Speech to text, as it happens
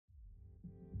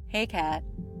Hey, Kat.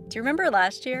 Do you remember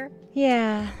last year?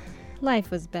 Yeah,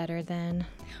 life was better then.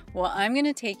 Well, I'm going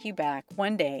to take you back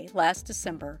one day last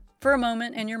December for a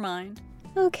moment in your mind.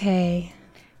 Okay.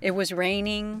 It was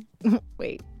raining.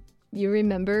 Wait, you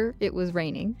remember it was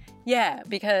raining? Yeah,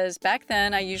 because back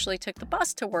then I usually took the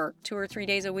bus to work 2 or 3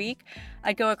 days a week.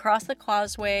 I'd go across the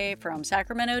causeway from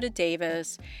Sacramento to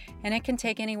Davis, and it can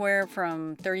take anywhere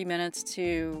from 30 minutes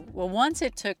to, well, once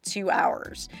it took 2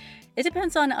 hours. It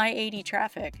depends on I-80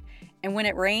 traffic. And when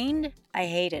it rained, I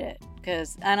hated it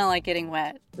because I don't like getting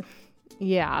wet.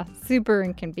 Yeah, super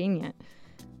inconvenient.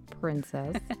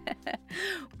 Princess.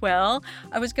 Well,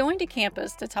 I was going to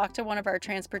campus to talk to one of our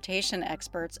transportation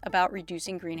experts about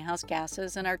reducing greenhouse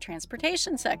gases in our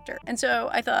transportation sector. And so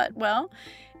I thought, well,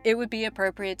 it would be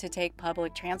appropriate to take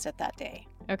public transit that day.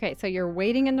 Okay, so you're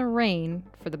waiting in the rain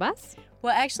for the bus?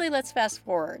 Well, actually, let's fast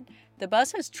forward. The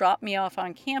bus has dropped me off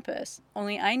on campus,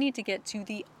 only I need to get to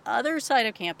the other side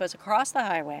of campus across the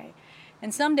highway.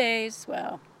 And some days,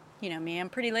 well, you know me, I'm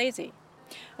pretty lazy.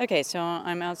 Okay, so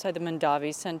I'm outside the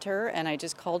Mondavi Center, and I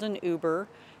just called an Uber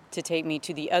to take me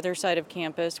to the other side of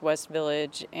campus, West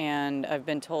Village, and I've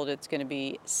been told it's going to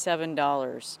be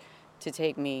 $7 to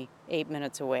take me 8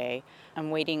 minutes away.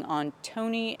 I'm waiting on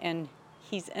Tony, and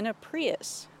he's in a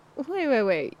Prius.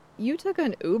 Wait. You took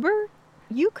an Uber?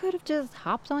 You could have just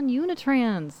hopped on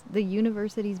Unitrans, the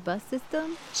university's bus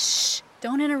system. Shh!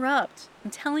 Don't interrupt.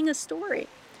 I'm telling a story.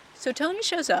 So Tony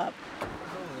shows up.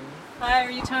 Hi,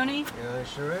 are you Tony? Yeah, I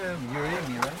sure am. You're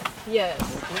Amy, right?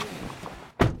 Yes.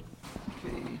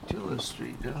 Okay, Tula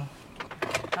Street, huh?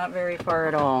 Not very far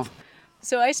at all.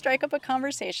 So I strike up a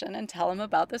conversation and tell him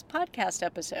about this podcast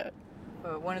episode.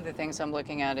 One of the things I'm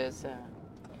looking at is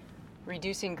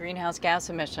reducing greenhouse gas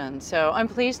emissions. So I'm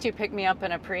pleased you picked me up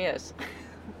in a Prius.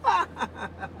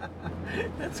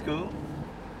 That's cool.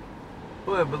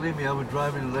 Boy, believe me, I would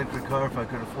drive an electric car if I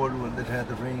could afford one that had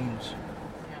the range.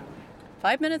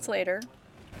 5 minutes later.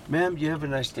 Ma'am, you have a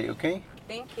nice day, okay?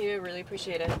 Thank you. Really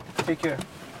appreciate it. Take care.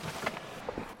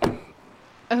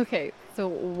 Okay, so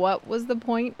what was the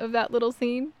point of that little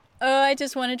scene? Oh, I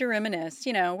just wanted to reminisce.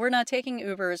 You know, we're not taking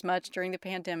Uber as much during the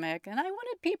pandemic, and I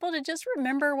wanted people to just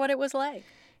remember what it was like.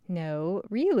 No,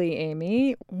 really,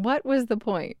 Amy. What was the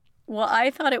point? Well,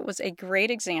 I thought it was a great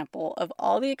example of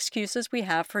all the excuses we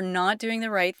have for not doing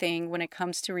the right thing when it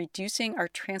comes to reducing our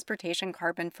transportation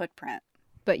carbon footprint.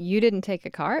 But you didn't take a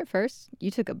car at first.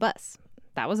 You took a bus.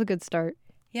 That was a good start.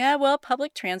 Yeah, well,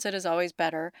 public transit is always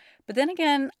better. But then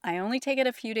again, I only take it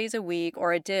a few days a week,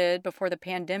 or I did before the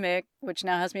pandemic, which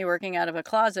now has me working out of a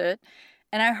closet.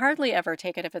 And I hardly ever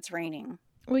take it if it's raining.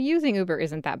 Well, using Uber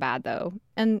isn't that bad, though.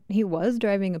 And he was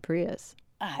driving a Prius.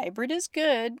 A hybrid is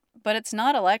good, but it's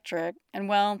not electric. And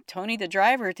well, Tony the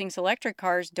driver thinks electric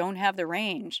cars don't have the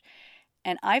range.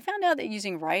 And I found out that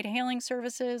using ride-hailing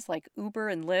services like Uber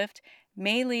and Lyft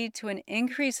may lead to an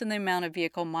increase in the amount of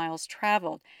vehicle miles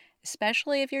traveled,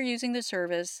 especially if you're using the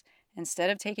service instead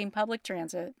of taking public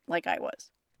transit like I was.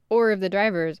 Or if the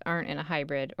drivers aren't in a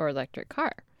hybrid or electric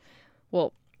car.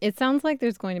 Well, it sounds like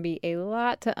there's going to be a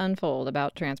lot to unfold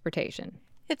about transportation.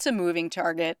 It's a moving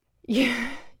target. Yeah,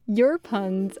 your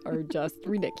puns are just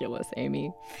ridiculous,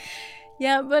 Amy.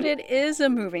 Yeah, but it is a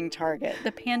moving target.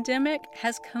 The pandemic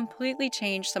has completely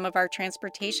changed some of our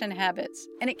transportation habits,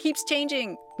 and it keeps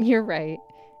changing. You're right.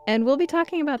 And we'll be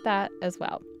talking about that as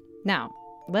well. Now,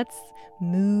 let's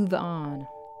move on.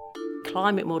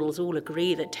 Climate models all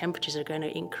agree that temperatures are going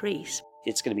to increase.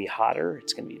 It's going to be hotter,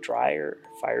 it's going to be drier,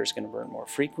 fire's going to burn more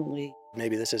frequently.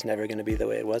 Maybe this is never going to be the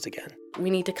way it was again. We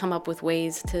need to come up with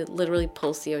ways to literally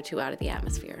pull CO2 out of the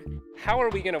atmosphere. How are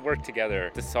we going to work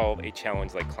together to solve a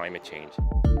challenge like climate change?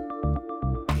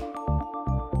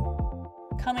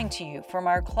 Coming to you from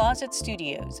our closet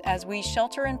studios as we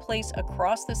shelter in place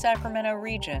across the Sacramento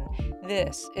region,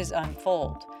 this is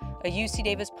Unfold, a UC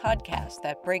Davis podcast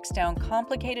that breaks down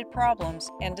complicated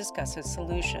problems and discusses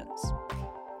solutions.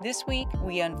 This week,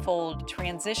 we unfold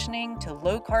transitioning to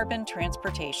low-carbon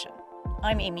transportation.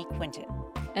 I'm Amy Quinton.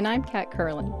 And I'm Kat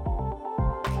Curlin.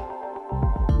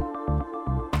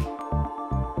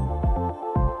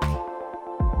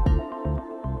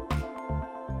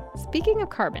 Speaking of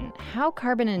carbon, how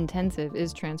carbon intensive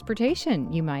is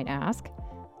transportation, you might ask?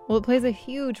 Well, it plays a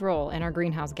huge role in our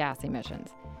greenhouse gas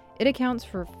emissions. It accounts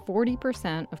for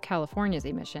 40% of California's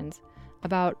emissions,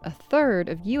 about a third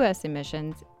of U.S.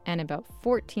 emissions, and about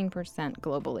 14%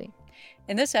 globally.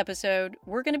 In this episode,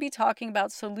 we're going to be talking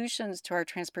about solutions to our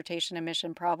transportation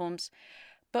emission problems,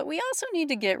 but we also need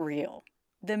to get real.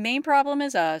 The main problem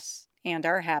is us and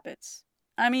our habits.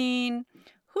 I mean,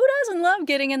 who doesn't love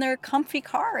getting in their comfy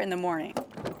car in the morning?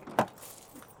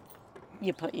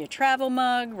 You put your travel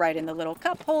mug right in the little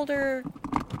cup holder.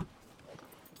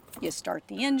 You start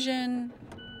the engine.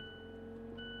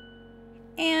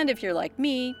 And if you're like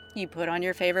me, you put on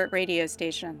your favorite radio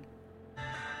station. You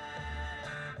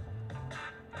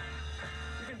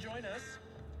can join us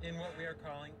in what we are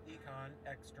calling Econ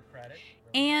Extra Credit.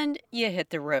 And you hit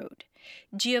the road.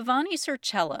 Giovanni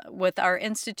Cercella, with our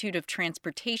Institute of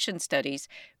Transportation Studies,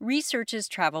 researches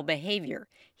travel behavior.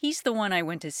 He's the one I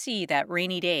went to see that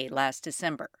rainy day last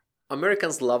December.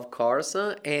 Americans love cars,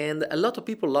 and a lot of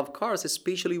people love cars,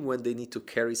 especially when they need to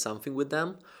carry something with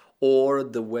them, or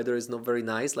the weather is not very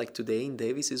nice, like today in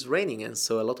Davis is raining, and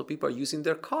so a lot of people are using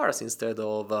their cars instead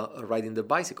of riding their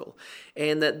bicycle.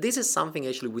 And this is something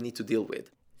actually we need to deal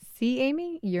with. See,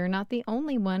 Amy, you're not the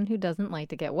only one who doesn't like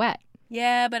to get wet.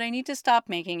 Yeah, but I need to stop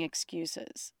making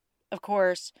excuses. Of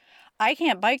course, I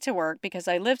can't bike to work because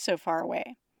I live so far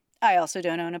away. I also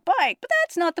don't own a bike, but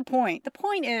that's not the point. The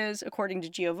point is, according to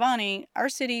Giovanni, our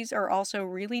cities are also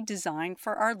really designed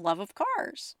for our love of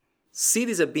cars.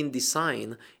 Cities have been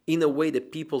designed in a way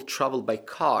that people travel by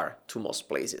car to most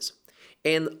places.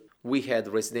 And we had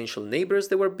residential neighborhoods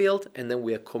that were built, and then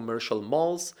we had commercial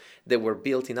malls that were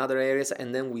built in other areas,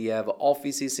 and then we have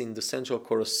offices in the central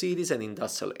core of cities and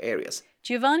industrial areas.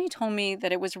 Giovanni told me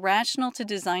that it was rational to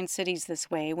design cities this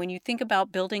way when you think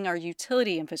about building our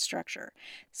utility infrastructure.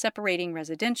 Separating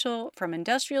residential from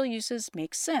industrial uses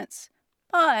makes sense.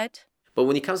 But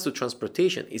when it comes to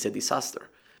transportation, it's a disaster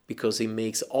because it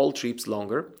makes all trips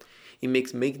longer. It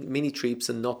makes many trips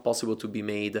not possible to be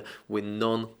made with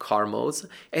non-car modes,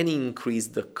 and it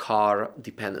increases the car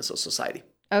dependence of society.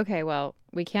 Okay, well,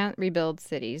 we can't rebuild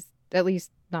cities, at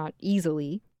least not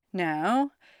easily.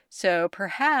 No, so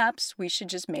perhaps we should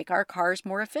just make our cars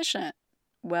more efficient.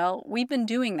 Well, we've been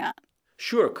doing that.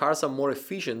 Sure, cars are more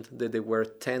efficient than they were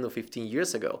 10 or 15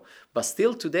 years ago, but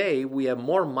still today we have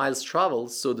more miles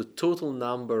traveled, so the total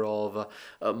number of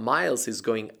miles is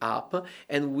going up,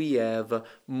 and we have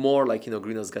more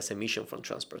greenhouse gas emission from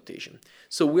transportation.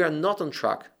 So we are not on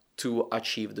track to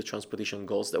achieve the transportation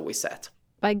goals that we set.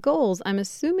 By goals, I'm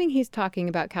assuming he's talking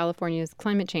about California's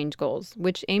climate change goals,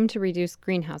 which aim to reduce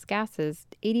greenhouse gases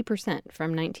 80%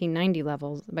 from 1990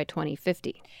 levels by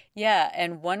 2050. Yeah,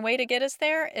 and one way to get us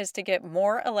there is to get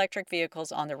more electric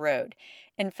vehicles on the road.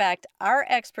 In fact, our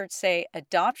experts say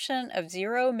adoption of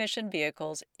zero-emission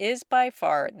vehicles is by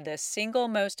far the single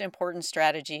most important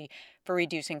strategy for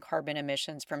reducing carbon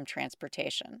emissions from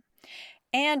transportation.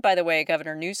 And by the way,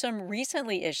 Governor Newsom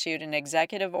recently issued an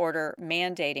executive order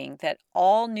mandating that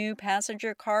all new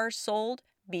passenger cars sold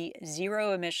be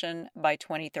zero emission by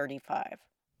 2035.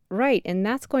 Right, and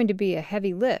that's going to be a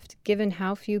heavy lift given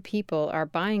how few people are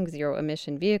buying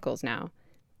zero-emission vehicles now.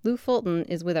 Lou Fulton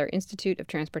is with our Institute of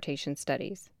Transportation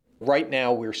Studies. Right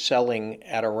now, we're selling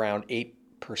at around 8%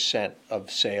 of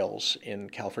sales in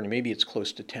California. Maybe it's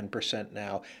close to 10%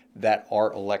 now that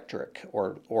are electric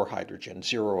or hydrogen,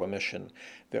 zero emission.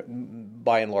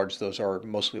 By and large, those are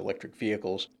mostly electric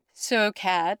vehicles. So,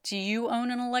 Kat, do you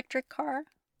own an electric car?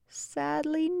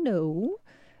 Sadly, no.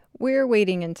 We're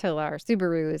waiting until our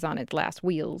Subaru is on its last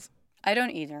wheels. I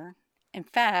don't either. In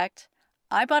fact,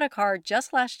 I bought a car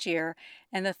just last year,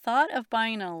 and the thought of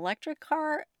buying an electric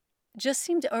car just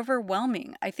seemed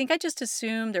overwhelming. I think I just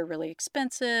assumed they're really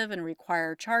expensive and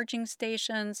require charging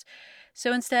stations.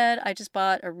 So instead, I just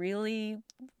bought a really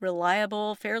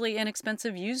reliable, fairly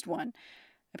inexpensive used one.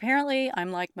 Apparently,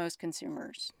 I'm like most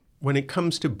consumers. When it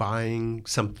comes to buying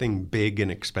something big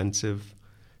and expensive,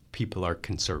 people are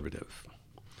conservative.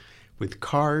 With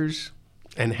cars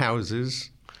and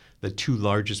houses, the two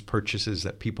largest purchases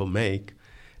that people make,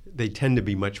 they tend to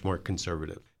be much more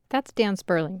conservative. That's Dan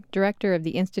Sperling, director of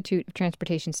the Institute of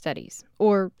Transportation Studies,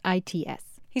 or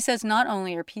ITS. He says not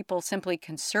only are people simply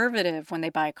conservative when they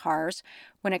buy cars,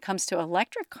 when it comes to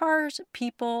electric cars,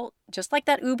 people, just like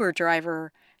that Uber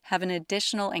driver, have an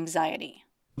additional anxiety.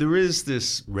 There is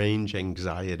this range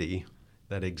anxiety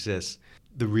that exists.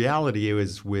 The reality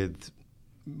is with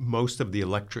most of the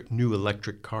new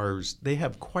electric cars, they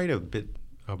have quite a bit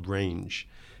of range.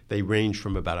 They range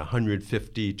from about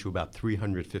 150 to about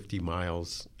 350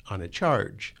 miles on a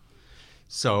charge.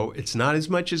 So it's not as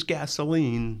much as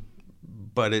gasoline,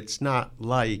 but it's not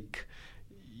like,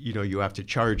 you have to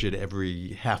charge it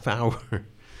every half hour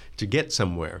to get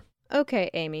somewhere. Okay,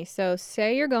 Amy, so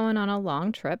say you're going on a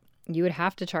long trip, you would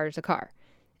have to charge the car.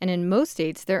 And in most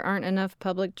states, there aren't enough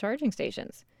public charging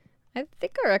stations. I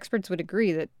think our experts would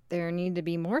agree that there need to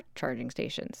be more charging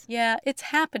stations. Yeah, it's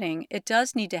happening. It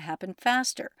does need to happen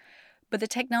faster. But the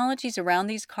technologies around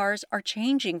these cars are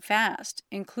changing fast,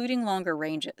 including longer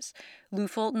ranges. Lou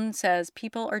Fulton says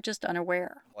people are just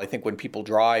unaware. I think when people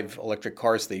drive electric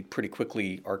cars, they pretty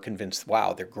quickly are convinced,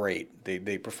 wow, they're great.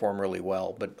 They perform really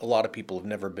well. But a lot of people have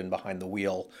never been behind the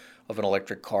wheel of an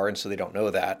electric car, and so they don't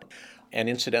know that. And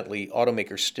incidentally,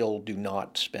 automakers still do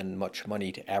not spend much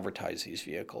money to advertise these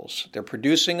vehicles. They're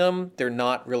producing them, they're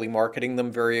not really marketing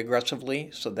them very aggressively,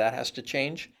 so that has to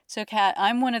change. So, Kat,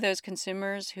 I'm one of those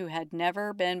consumers who had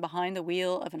never been behind the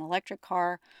wheel of an electric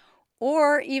car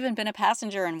or even been a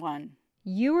passenger in one.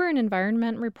 You were an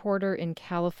environment reporter in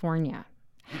California.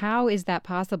 How is that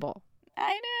possible?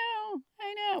 I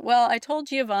know. Well, I told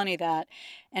Giovanni that,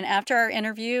 and after our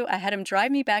interview, I had him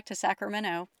drive me back to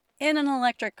Sacramento in an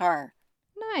electric car.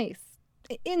 Nice.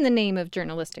 In the name of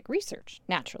journalistic research,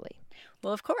 naturally.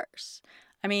 Well, of course.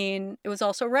 I mean, it was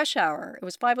also rush hour. It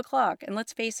was 5 o'clock. And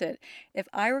let's face it, if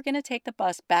I were going to take the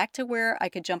bus back to where I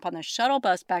could jump on the shuttle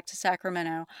bus back to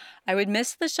Sacramento, I would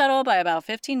miss the shuttle by about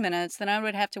 15 minutes. Then I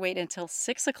would have to wait until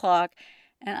 6 o'clock.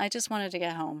 And I just wanted to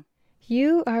get home.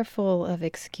 You are full of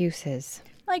excuses.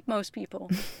 Like most people.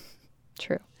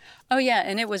 True. Oh, yeah.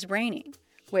 And it was raining,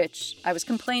 which I was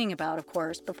complaining about, of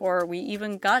course, before we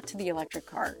even got to the electric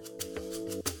car.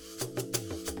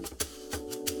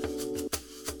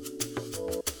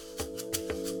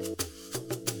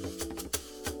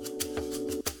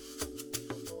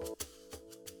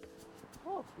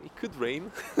 It could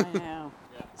rain. I know.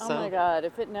 Oh my God,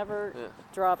 if it never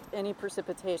dropped any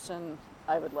precipitation,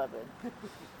 I would love it.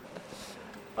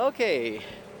 Okay.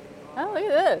 Oh, look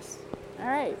at this. All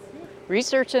right.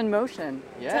 Research in motion.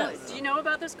 Yeah. Do you know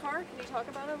about this car? Can you talk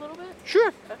about it a little bit?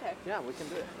 Sure. Okay. Yeah, we can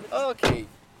do it. Okay.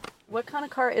 What kind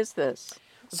of car is this?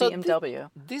 So BMW.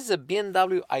 This is a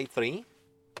BMW i3.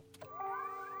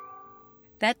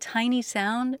 That tiny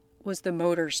sound was the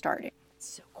motor starting.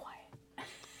 It's so quiet.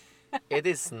 It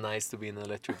is nice to be in an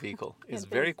electric vehicle. It's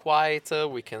very quiet.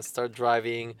 We can start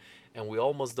driving, and we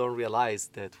almost don't realize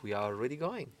that we are already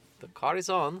going. The car is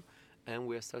on, and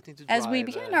we're starting to drive. As we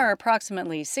begin our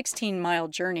approximately 16-mile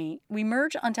journey, we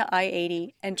merge onto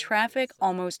I-80, and traffic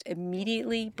almost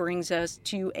immediately brings us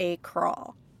to a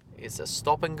crawl. It's a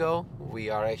stop and go. We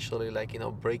are actually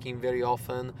braking very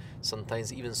often,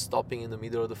 sometimes even stopping in the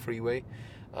middle of the freeway.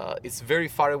 It's very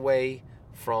far away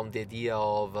from the idea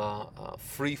of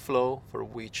free flow, for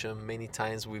which many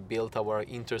times we built our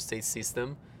interstate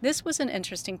system. This was an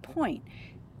interesting point.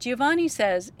 Giovanni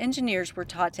says engineers were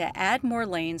taught to add more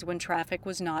lanes when traffic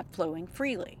was not flowing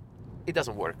freely. It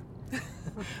doesn't work.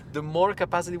 The more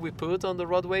capacity we put on the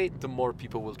roadway, the more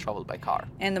people will travel by car.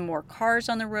 And the more cars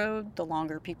on the road, the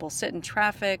longer people sit in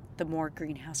traffic, the more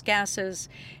greenhouse gases.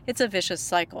 It's a vicious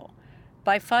cycle.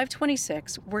 By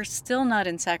 5:26, we're still not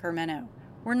in Sacramento.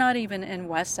 We're not even in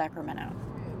West Sacramento.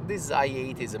 This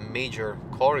I-8 is a major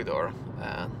corridor.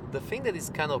 The thing that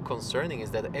is kind of concerning is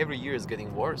that every year is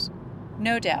getting worse.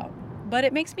 No doubt. But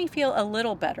it makes me feel a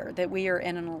little better that we are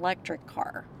in an electric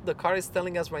car. The car is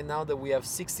telling us right now that we have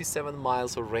 67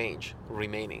 miles of range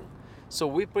remaining. So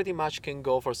we pretty much can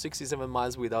go for 67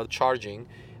 miles without charging,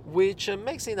 which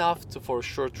makes enough for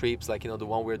short trips like, the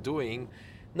one we're doing.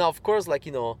 Now, of course,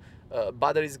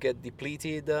 batteries get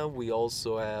depleted. We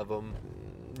also have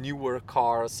newer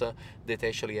cars that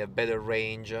actually have better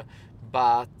range.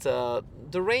 But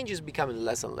the range is becoming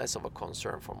less and less of a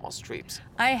concern for most trips.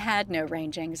 I had no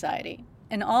range anxiety.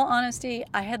 In all honesty,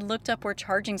 I had looked up where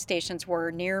charging stations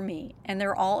were near me, and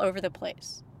they're all over the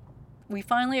place. We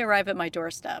finally arrive at my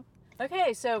doorstep.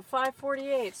 Okay, so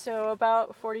 5:48, so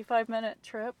about 45-minute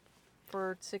trip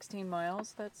for 16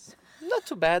 miles. That's not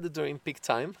too bad during peak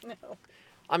time. No.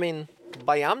 I mean,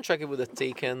 by Amtrak, it would have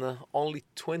taken only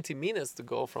 20 minutes to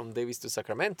go from Davis to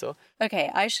Sacramento. Okay,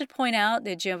 I should point out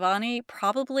that Giovanni,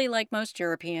 probably like most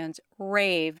Europeans,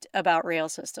 raved about rail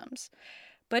systems.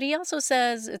 But he also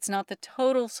says it's not the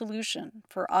total solution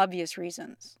for obvious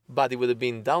reasons. But it would have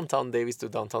been downtown Davis to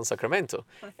downtown Sacramento.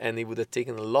 And it would have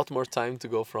taken a lot more time to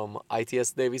go from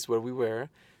ITS Davis, where we were,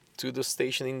 to the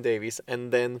station in Davis,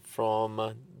 and then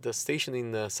from the station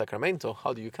in Sacramento,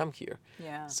 how do you come here?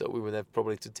 Yeah. So we would have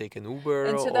probably to take an Uber.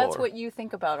 And so that's what you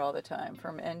think about all the time,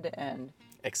 from end to end.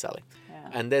 Exactly. Yeah.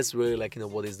 And that's really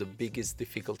what is the biggest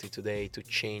difficulty today to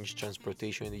change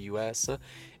transportation in the US.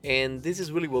 And this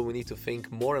is really what we need to think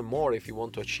more and more if you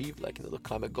want to achieve the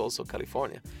climate goals of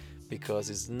California, because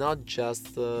it's not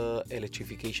just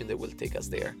electrification that will take us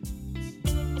there.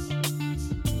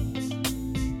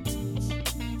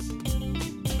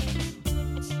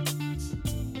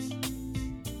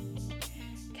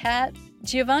 Kat,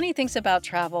 Giovanni thinks about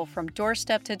travel from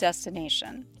doorstep to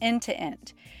destination, end to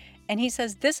end. And he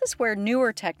says this is where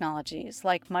newer technologies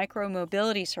like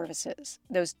micro-mobility services,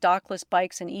 those dockless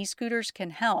bikes and e-scooters, can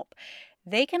help.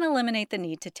 They can eliminate the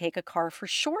need to take a car for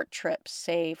short trips,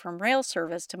 say from rail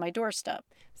service to my doorstep.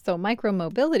 So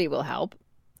micromobility will help.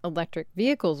 Electric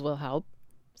vehicles will help.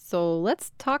 So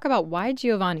let's talk about why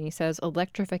Giovanni says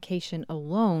electrification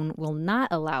alone will not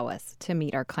allow us to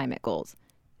meet our climate goals.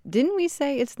 Didn't we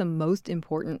say it's the most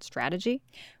important strategy?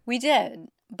 We did,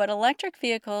 but electric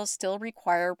vehicles still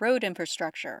require road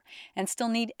infrastructure and still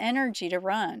need energy to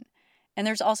run. And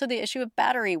there's also the issue of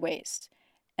battery waste.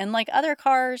 And like other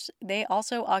cars, they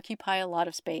also occupy a lot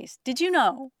of space. Did you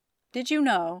know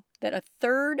that a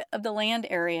third of the land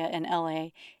area in LA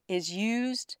is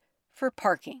used for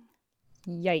parking?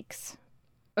 Yikes.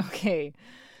 Okay,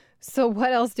 so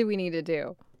what else do we need to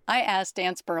do? I asked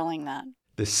Dan Sperling that.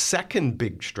 The second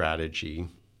big strategy,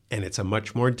 and it's a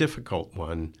much more difficult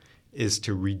one, is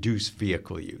to reduce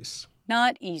vehicle use.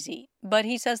 Not easy, but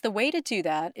he says the way to do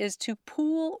that is to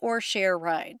pool or share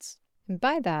rides. And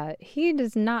by that, he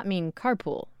does not mean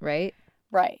carpool, right?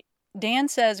 Right. Dan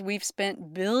says we've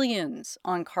spent billions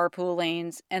on carpool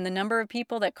lanes, and the number of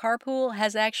people that carpool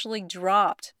has actually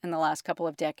dropped in the last couple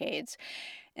of decades.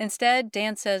 Instead,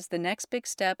 Dan says the next big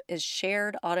step is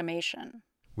shared automation.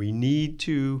 We need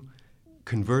to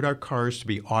convert our cars to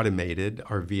be automated,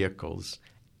 our vehicles,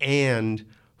 and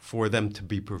for them to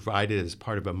be provided as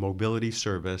part of a mobility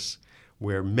service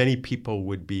where many people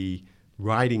would be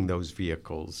riding those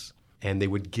vehicles and they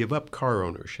would give up car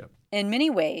ownership. In many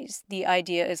ways, the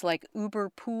idea is like Uber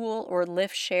Pool or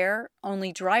Lyft Share,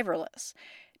 only driverless.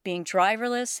 Being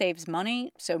driverless saves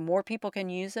money, so more people can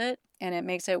use it, and it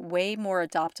makes it way more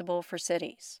adoptable for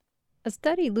cities. A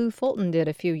study Lou Fulton did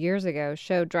a few years ago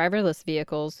showed driverless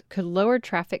vehicles could lower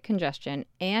traffic congestion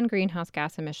and greenhouse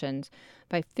gas emissions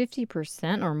by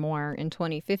 50% or more in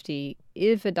 2050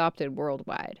 if adopted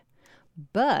worldwide.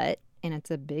 But, and it's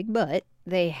a big but,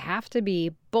 they have to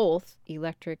be both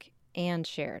electric and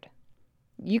shared.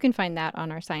 You can find that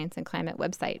on our Science and Climate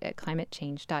website at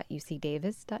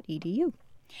climatechange.ucdavis.edu.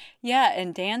 Yeah,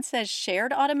 and Dan says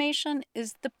shared automation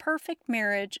is the perfect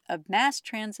marriage of mass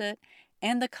transit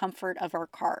and the comfort of our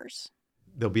cars.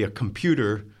 There'll be a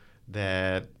computer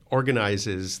that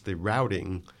organizes the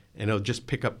routing, and it'll just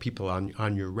pick up people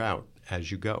on your route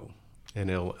as you go, and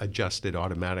it'll adjust it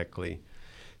automatically.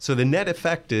 So the net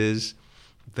effect is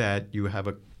that you have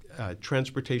a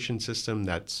transportation system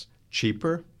that's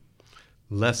cheaper,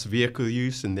 less vehicle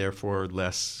use, and therefore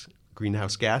less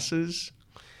greenhouse gases.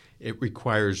 It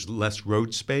requires less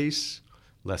road space,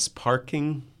 less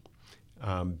parking,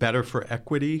 better for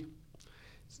equity.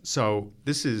 So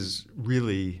this is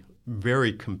really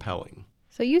very compelling.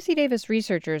 So UC Davis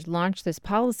researchers launched this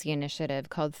policy initiative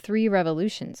called 3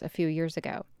 Revolutions a few years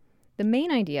ago. The main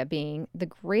idea being the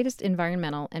greatest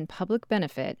environmental and public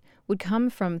benefit would come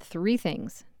from 3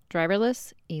 things: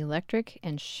 driverless, electric,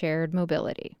 and shared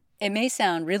mobility. It may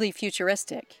sound really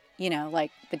futuristic,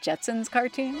 like the Jetsons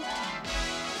cartoon.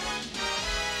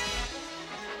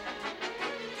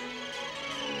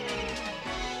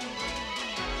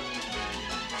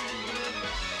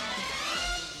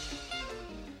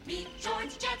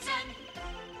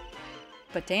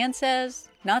 But Dan says,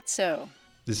 not so.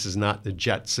 This is not the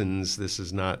Jetsons. This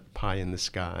is not pie in the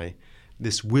sky.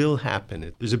 This will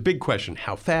happen. There's a big question,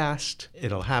 how fast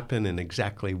it'll happen and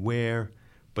exactly where.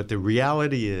 But the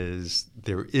reality is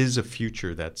there is a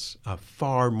future that's a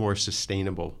far more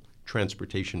sustainable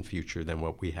transportation future than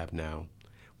what we have now.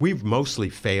 We've mostly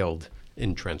failed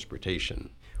in transportation.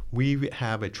 We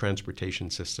have a transportation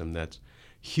system that's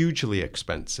hugely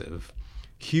expensive,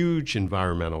 huge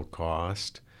environmental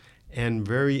cost, and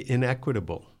very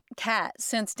inequitable. Kat,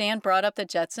 since Dan brought up the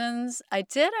Jetsons, I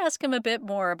did ask him a bit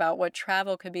more about what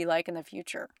travel could be like in the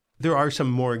future. There are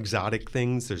some more exotic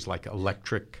things. There's like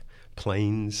electric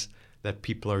planes that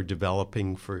people are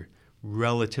developing for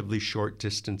relatively short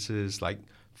distances, like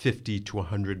 50 to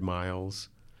 100 miles.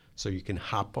 So you can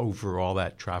hop over all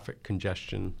that traffic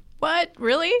congestion. What?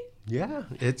 Really? Yeah,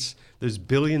 there's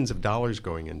billions of dollars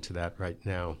going into that right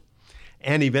now.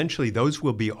 And eventually those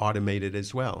will be automated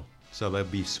as well. So there'll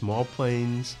be small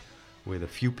planes with a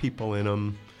few people in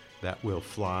them that will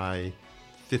fly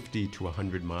 50 to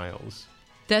 100 miles.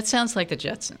 That sounds like the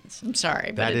Jetsons. I'm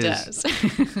sorry, but it does.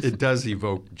 It does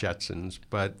evoke Jetsons,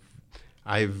 but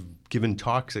I've given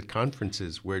talks at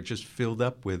conferences where it's just filled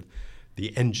up with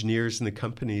the engineers and the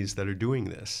companies that are doing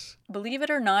this. Believe it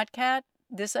or not, Kat,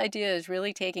 this idea is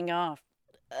really taking off.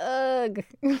 Ugh.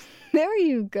 There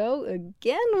you go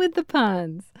again with the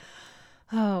puns.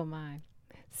 Oh, my.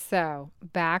 So,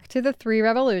 back to the 3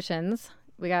 revolutions.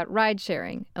 We got ride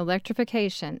sharing,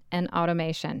 electrification, and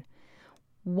automation.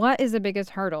 What is the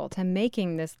biggest hurdle to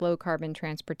making this low-carbon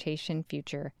transportation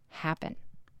future happen?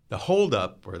 The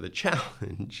holdup or the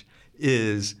challenge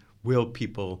is, will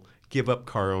people give up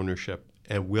car ownership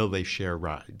and will they share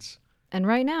rides? And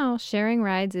right now, sharing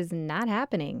rides is not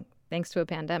happening thanks to a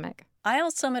pandemic. I'll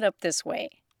sum it up this way.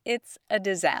 It's a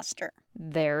disaster.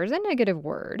 There's a negative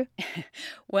word.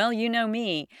 Well, you know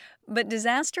me. But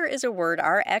disaster is a word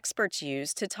our experts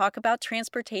use to talk about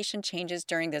transportation changes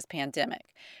during this pandemic.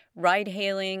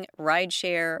 Ride-hailing,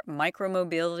 ride-share,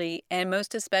 micromobility, and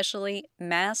most especially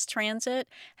mass transit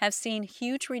have seen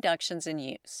huge reductions in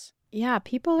use. Yeah,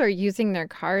 people are using their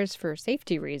cars for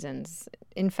safety reasons.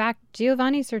 In fact,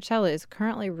 Giovanni Cercella is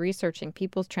currently researching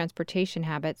people's transportation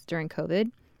habits during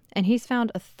COVID, and he's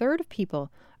found a third of people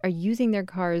are using their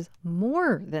cars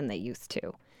more than they used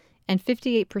to, and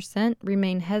 58%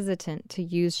 remain hesitant to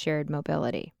use shared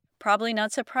mobility. Probably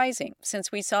not surprising,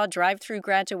 since we saw drive-through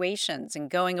graduations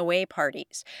and going-away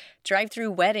parties,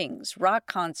 drive-through weddings, rock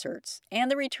concerts,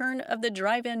 and the return of the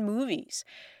drive-in movies.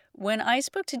 When I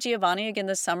spoke to Giovanni again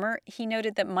this summer, he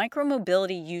noted that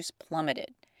micromobility use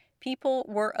plummeted. People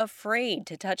were afraid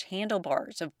to touch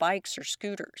handlebars of bikes or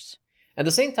scooters. At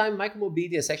the same time,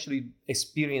 micromobility is actually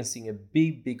experiencing a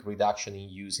big reduction in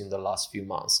use in the last few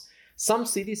months. Some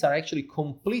cities are actually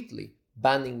completely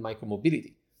banning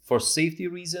micromobility. For safety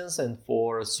reasons and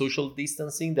for social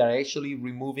distancing, they're actually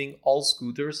removing all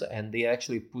scooters and they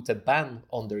actually put a ban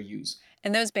on their use.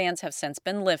 And those bans have since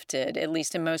been lifted, at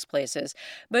least in most places,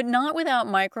 but not without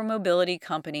micromobility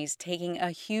companies taking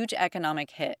a huge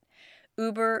economic hit.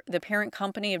 Uber, the parent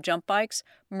company of Jump Bikes,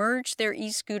 merged their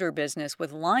e-scooter business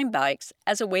with Lime Bikes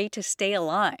as a way to stay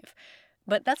alive.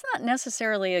 But that's not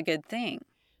necessarily a good thing.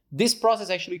 This process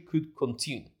actually could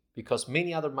continue because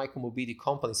many other micromobility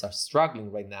companies are struggling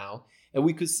right now, and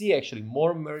we could see actually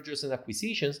more mergers and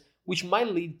acquisitions, which might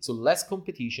lead to less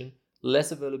competition,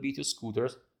 less availability of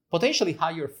scooters, potentially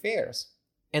higher fares,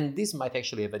 and this might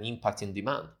actually have an impact in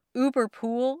demand. Uber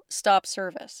Pool stopped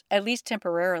service, at least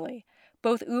temporarily.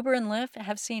 Both Uber and Lyft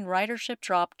have seen ridership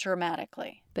drop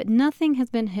dramatically. But nothing has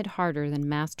been hit harder than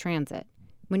mass transit.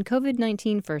 When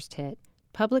COVID-19 first hit,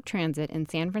 public transit in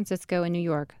San Francisco and New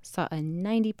York saw a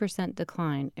 90%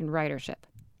 decline in ridership.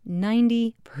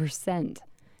 90%.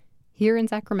 Here in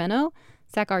Sacramento,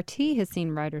 SacRT has seen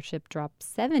ridership drop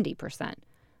 70%,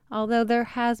 although there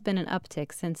has been an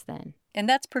uptick since then. And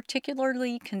that's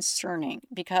particularly concerning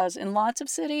because in lots of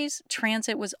cities,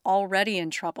 transit was already in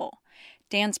trouble.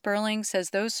 Dan Sperling says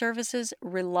those services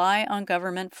rely on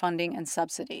government funding and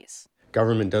subsidies.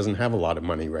 Government doesn't have a lot of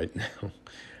money right now.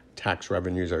 Tax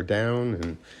revenues are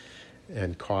down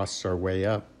and costs are way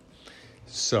up.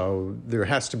 So there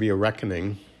has to be a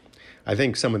reckoning. I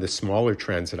think some of the smaller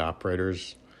transit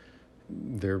operators,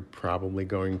 they're probably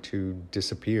going to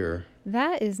disappear.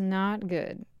 That is not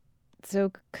good.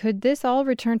 So could this all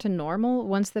return to normal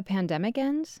once the pandemic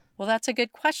ends? Well, that's a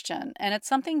good question, and it's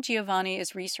something Giovanni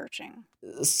is researching.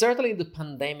 Certainly the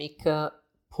pandemic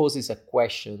poses a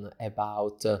question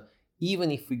about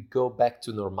even if we go back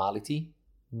to normality,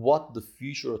 what the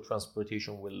future of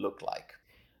transportation will look like.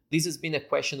 This has been a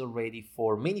question already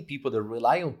for many people that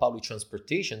rely on public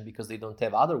transportation because they don't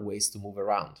have other ways to move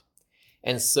around.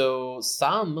 And so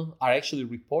some are actually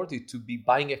reported to be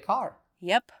buying a car.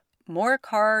 Yep, more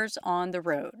cars on the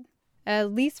road.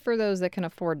 At least for those that can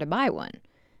afford to buy one.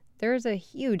 There's a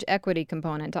huge equity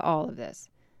component to all of this.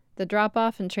 The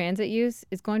drop-off in transit use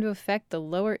is going to affect the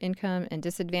lower income and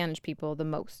disadvantaged people the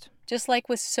most. Just like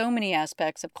with so many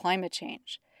aspects of climate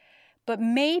change. But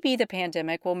maybe the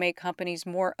pandemic will make companies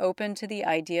more open to the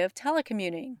idea of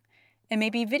telecommuting. And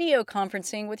maybe video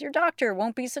conferencing with your doctor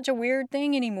won't be such a weird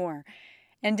thing anymore.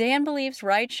 And Dan believes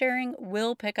ride-sharing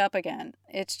will pick up again.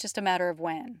 It's just a matter of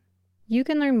when. You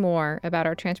can learn more about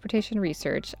our transportation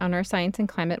research on our Science and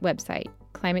Climate website,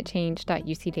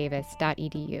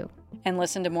 climatechange.ucdavis.edu. And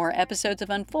listen to more episodes of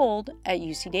Unfold at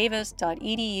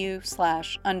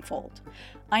ucdavis.edu/unfold.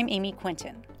 I'm Amy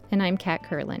Quinton. And I'm Kat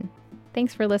Curlin.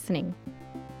 Thanks for listening.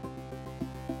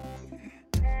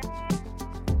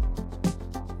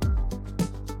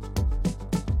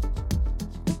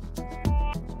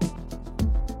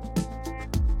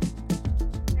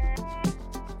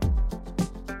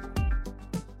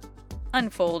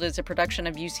 Unfold is a production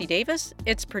of UC Davis.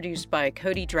 It's produced by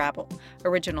Cody Drabble.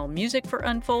 Original music for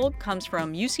Unfold comes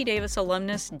from UC Davis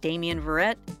alumnus Damian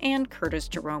Verrett and Curtis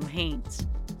Jerome Haynes.